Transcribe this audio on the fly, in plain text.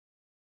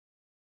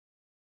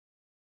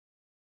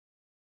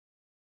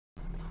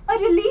A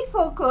relief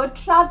worker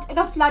trapped in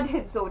a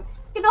flood-hit zone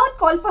cannot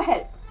call for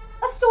help.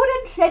 A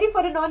student ready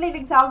for an online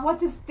exam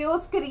watches their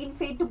screen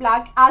fade to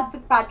black as the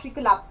battery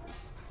collapses.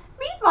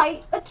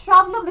 Meanwhile, a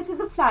traveler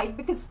misses a flight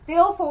because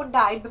their phone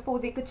died before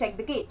they could check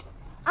the gate.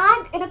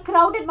 And in a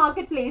crowded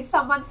marketplace,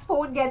 someone's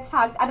phone gets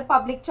hacked at a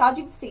public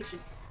charging station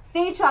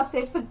they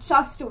trusted for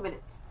just 2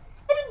 minutes.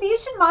 In a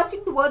nation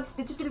marching towards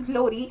digital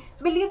glory,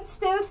 millions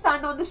still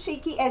stand on the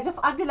shaky edge of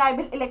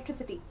unreliable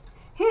electricity.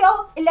 Here,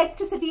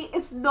 electricity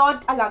is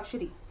not a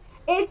luxury.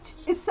 It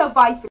is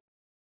survival.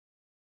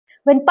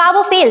 When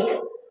power fails,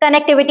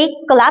 connectivity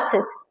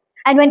collapses.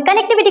 And when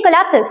connectivity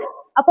collapses,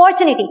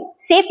 opportunity,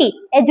 safety,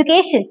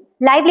 education,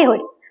 livelihood,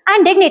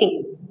 and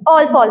dignity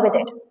all fall with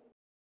it.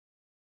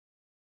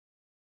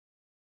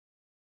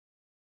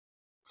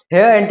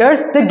 Here enters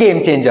the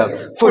game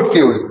changer, Foot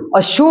Fuel,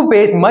 a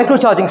shoe-based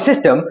micro-charging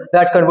system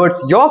that converts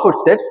your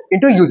footsteps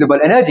into usable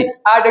energy.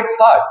 At its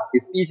heart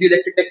is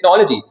piezoelectric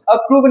technology, a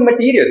proven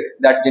material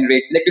that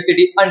generates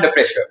electricity under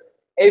pressure.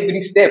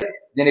 Every step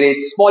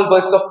generates small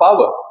bursts of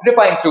power,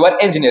 refined through our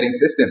engineering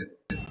system.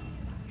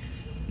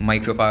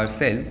 Micropower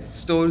cell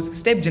stores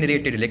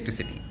step-generated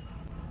electricity.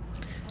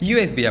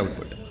 USB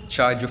output.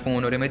 Charge your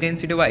phone or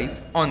emergency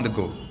device on the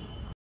go.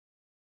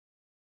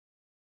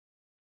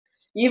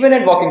 Even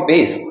at walking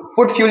pace,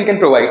 Foot Fuel can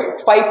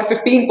provide 5 to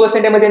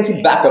 15%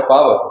 emergency backup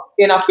power,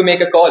 enough to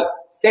make a call,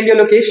 send your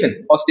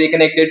location, or stay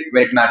connected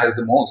when it matters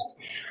the most.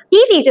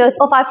 Key features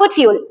of our Foot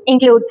Fuel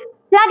includes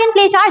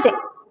plug-and-play charging,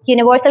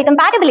 universal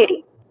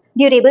compatibility,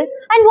 durable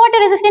and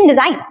water-resistant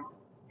design,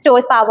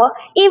 stores power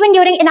even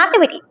during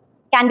inactivity,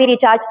 can be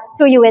recharged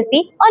through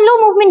USB on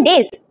low movement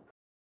days.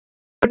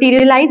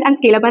 Materialize and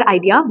scale up our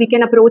idea, we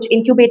can approach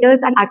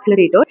incubators and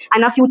accelerators,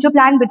 and our future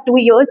plan with 2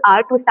 years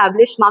are to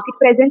establish market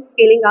presence,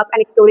 scaling up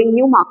and exploring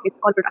new markets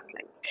or product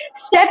lines.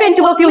 Step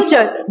into a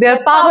future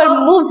where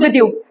power moves with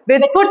you.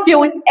 With Foot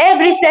Fuel,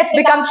 every step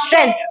becomes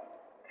strength.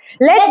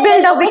 Let's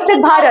build a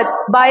Viksit Bharat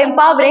by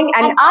empowering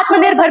an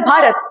Atmanirbhar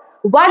Bharat.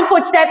 One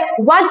footstep,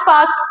 one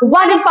spark,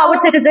 one empowered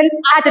citizen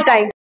at a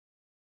time.